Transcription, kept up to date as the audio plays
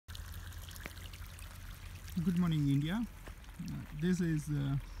Good morning, India. This is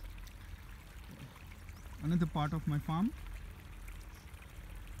another part of my farm.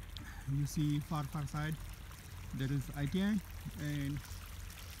 You see far side there is ITI, and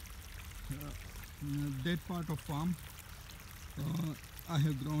that part of farm I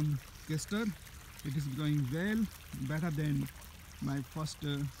have grown castor. It is growing well, better than my first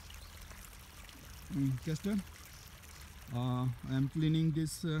castor. I am cleaning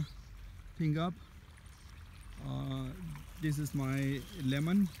this thing up. This is my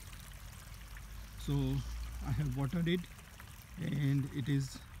lemon, so I have watered it and it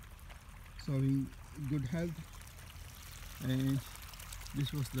is showing good health. And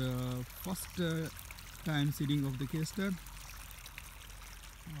this was the first time seeding of the castor.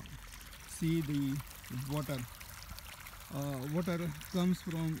 See the water. Water comes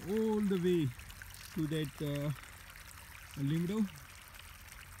from all the way to that limbo.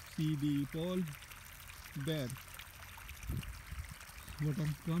 See the pole there. Water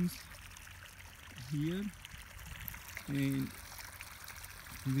comes here and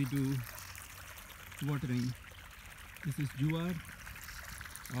we do watering. This is juar.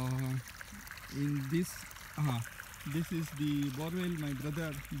 In this is the borewell my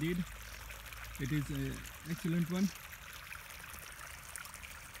brother did. It is an excellent one.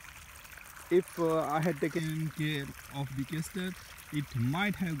 If I had taken care of the castor, it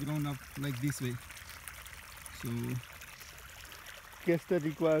might have grown up like this way. So castor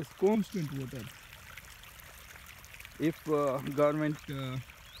requires constant water. If government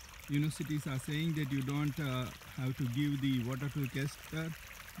universities are saying that you don't have to give the water to castor,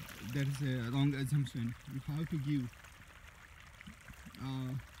 that is a wrong assumption. You have to give.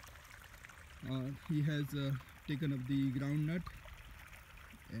 He has taken up the groundnut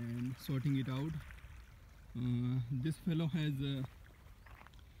and sorting it out. This fellow has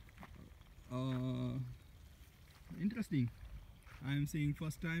interesting. I am seeing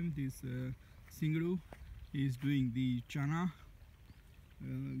first time this Singru is doing the chana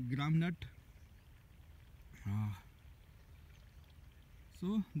groundnut.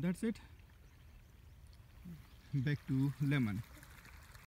 So that's it. Back to lemon.